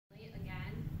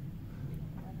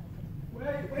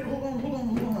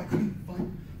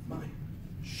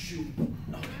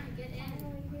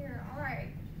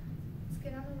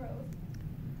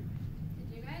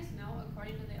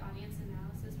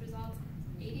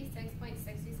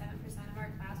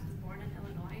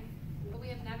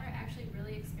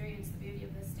experience the beauty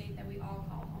of this state that we all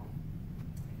call home.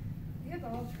 We have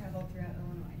all traveled throughout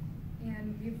Illinois,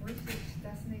 and we've researched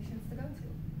destinations to go to.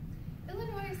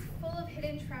 Illinois is full of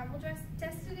hidden travel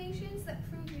destinations that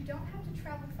prove you don't have to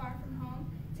travel far from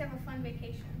home to have a fun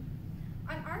vacation.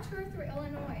 On our tour through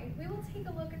Illinois, we will take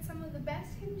a look at some of the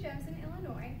best hidden gems in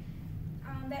Illinois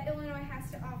that Illinois has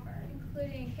to offer,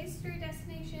 including history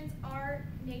destinations, art,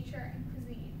 nature, and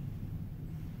cuisine.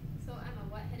 So Emma,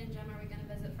 what hidden gem are we going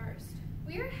to visit first?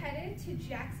 We are headed to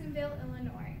Jacksonville,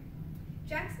 Illinois.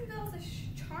 Jacksonville is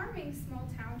a charming small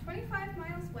town 25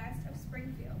 miles west of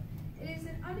Springfield. It is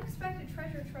an unexpected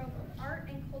treasure trove of art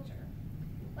and culture.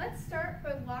 Let's start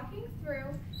by walking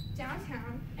through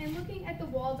downtown and looking at the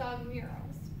Wall Dog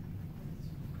murals.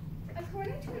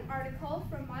 According to an article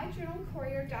from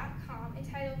myjournalcourier.com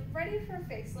entitled Ready for a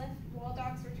Facelift, Wall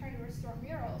Dogs Return to Restore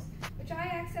Murals, which I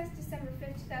accessed December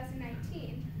 5,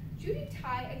 2019, Judy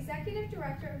Ty, Executive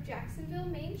Director of Jacksonville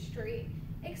Main Street,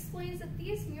 explains that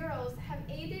these murals have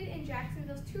aided in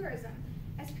Jacksonville's tourism,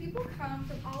 as people come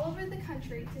from all over the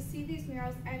country to see these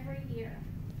murals every year.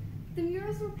 The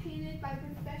murals were painted by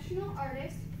professional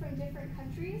artists from different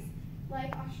countries,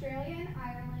 like Australia and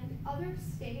Ireland, other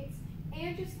states,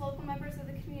 and just local members of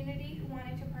the community who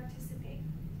wanted to participate.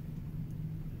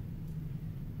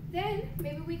 Then,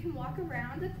 maybe we can walk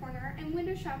around the corner and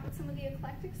window shop at some of the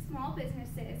eclectic small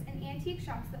businesses and antique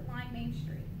shops that line Main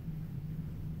Street.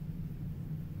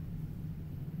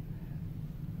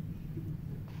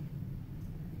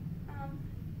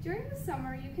 During the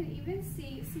summer, you can even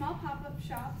see small pop-up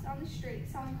shops on the street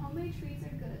selling homemade trees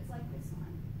or goods like this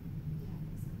one.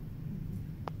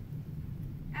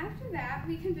 After that,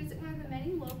 we can visit one of the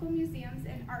many local museums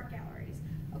and art galleries.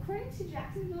 According to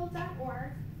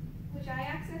Jacksonville.org, which I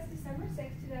accessed December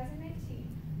 6, 2019,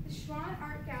 the Schwann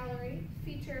Art Gallery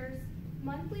features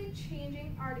monthly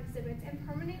changing art exhibits and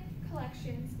permanent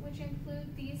collections, which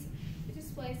include these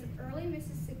displays of early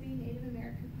Mississippi Native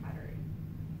American pottery.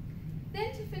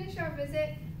 Then to finish our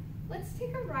visit, let's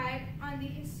take a ride on the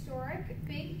historic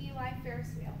Big Eli Ferris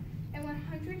wheel, a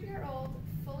 100-year-old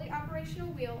fully operational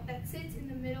wheel that sits in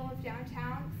the middle of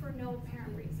downtown for no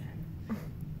apparent reason.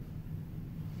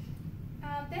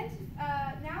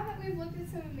 Now that we've looked at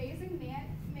some amazing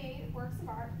man-made works of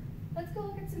art, let's go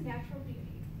look at some natural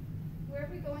beauty. Where are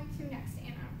we going to next,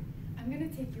 Anna? I'm going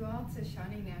to take you all to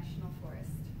Shawnee National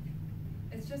Forest.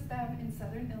 It's just down in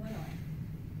southern Illinois.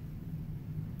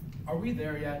 Are we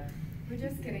there yet? We're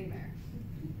just getting there.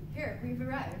 Here, we've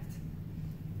arrived.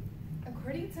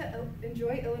 According to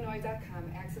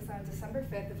EnjoyIllinois.com, access on December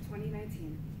 5th of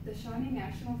 2019, the Shawnee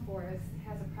National Forest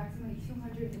has approximately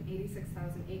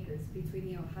 286,000 acres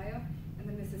between the Ohio and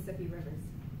the Mississippi rivers.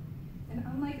 And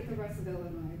unlike the rest of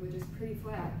Illinois, which is pretty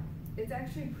flat, it's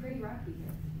actually pretty rocky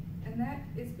here. And that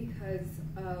is because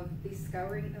of the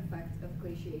scouring effect of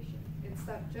glaciation. It's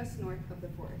stopped just north of the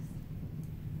forest.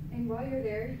 And while you're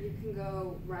there, you can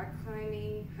go rock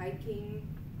climbing, hiking,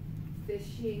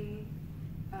 fishing,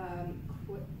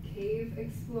 cave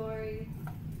exploring.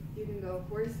 You can go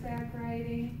horseback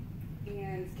riding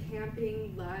and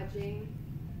camping, lodging,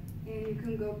 and you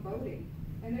can go boating.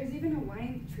 And there's even a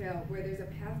wine trail where there's a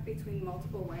path between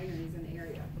multiple wineries in the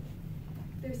area.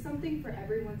 There's something for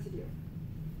everyone to do.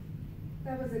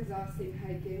 That was exhausting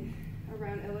hiking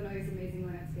around Illinois' amazing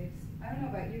landscapes. I don't know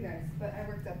about you guys, but I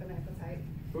worked up an appetite.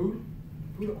 Food?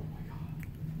 Food, oh my God.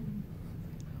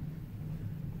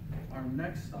 Our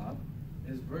next stop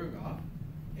is Berghoff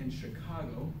in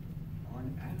Chicago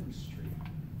on Adams Street.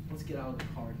 Let's get out of the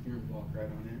car here and walk right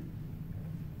on in.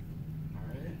 All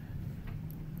right.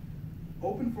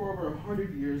 Open for over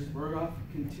 100 years, Berghoff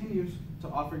continues to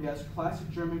offer guests classic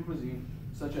German cuisine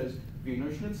such as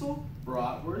Wiener Schnitzel,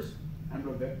 Bratwurst, and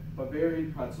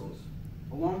Bavarian pretzels.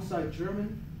 Alongside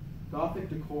German Gothic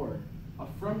decor, a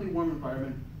friendly, warm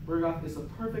environment, Berghoff is the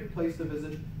perfect place to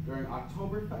visit during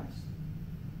Oktoberfest.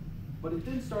 But it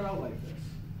didn't start out like this.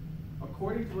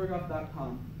 According to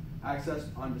Berghoff.com,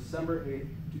 accessed on December 8,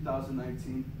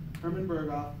 2019, Hermann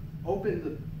Berghoff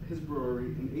opened his brewery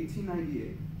in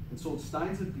 1898 and sold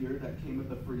steins of beer that came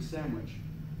with a free sandwich.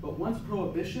 But once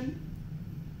Prohibition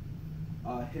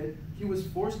hit, he was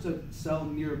forced to sell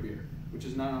near beer, which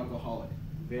is non-alcoholic.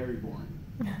 Very boring.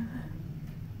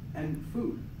 And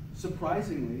food.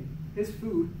 Surprisingly, his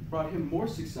food brought him more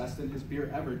success than his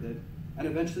beer ever did, and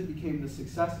eventually became the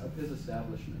success of his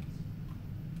establishments.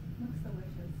 Looks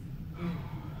delicious.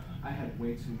 I had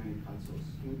way too many pretzels.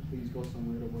 Can we please go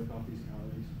somewhere to work off these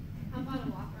calories? How about a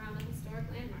walk around a historic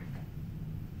landmark?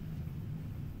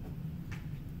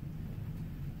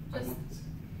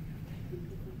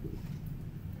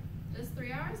 Just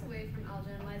 3 hours away away from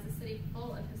Elgin lies a city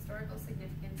full of historical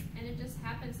significance, and it just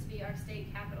happens to be our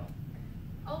state capital.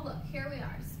 Oh look, here we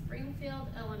are, Springfield,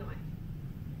 Illinois.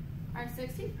 Our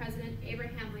 16th president,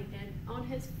 Abraham Lincoln, owned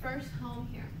his first home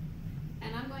here,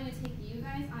 and I'm going to take you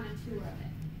guys on a tour of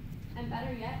it. And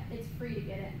better yet, it's free to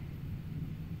get in.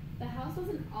 The house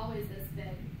wasn't always this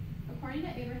big. According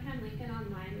to Abraham Lincoln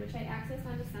Online, which I accessed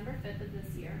on December 5th of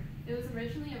this year, it was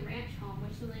originally a ranch home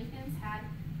which the Lincolns had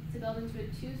to build into a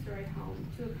 2-story home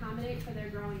to accommodate for their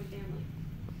growing family.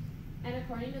 And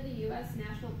according to the U.S.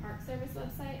 National Park Service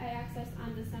website I accessed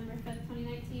on December 5th,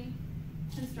 2019,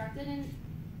 constructed in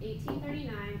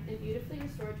 1839 and beautifully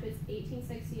restored to its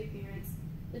 1860 appearance,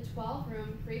 the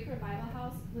 12-room Greek Revival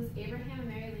House was Abraham and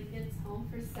Mary Lincoln's home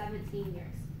for 17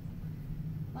 years.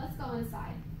 Let's go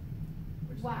inside.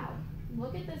 Wow,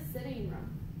 look at this sitting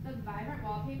room. The vibrant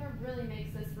wallpaper really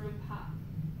makes this room pop.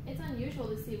 It's unusual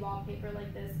to see wallpaper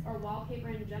like this, or wallpaper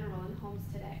in general, in homes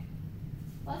today.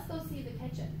 Let's go see the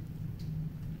kitchen.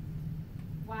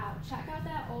 Wow, check out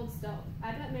that old stove.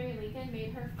 I bet Mary Lincoln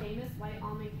made her famous white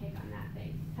almond cake on that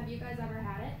thing. Have you guys ever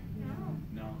had it? No.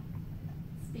 No.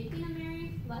 Speaking of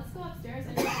Mary, let's go upstairs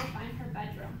and try to find her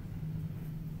bedroom.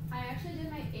 I actually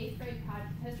did my 8th grade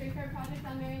history fair project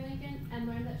on Mary Lincoln and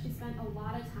learned that she spent a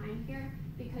lot of time here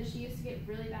because she used to get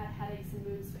really bad headaches and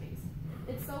mood swings.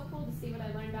 It's so cool to see what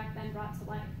I learned back then brought to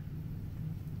life.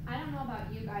 I don't know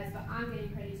about you guys, but I'm getting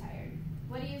pretty tired.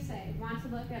 What do you say? Want to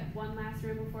look at one last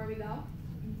room before we go?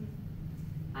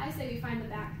 I say we find the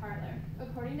back parlor.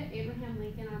 According to Abraham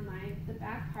Lincoln Online, the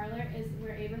back parlor is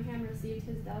where Abraham received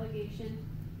his delegation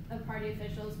of party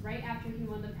officials right after he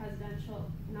won the presidential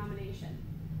nomination.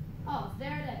 Oh,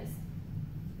 there it is.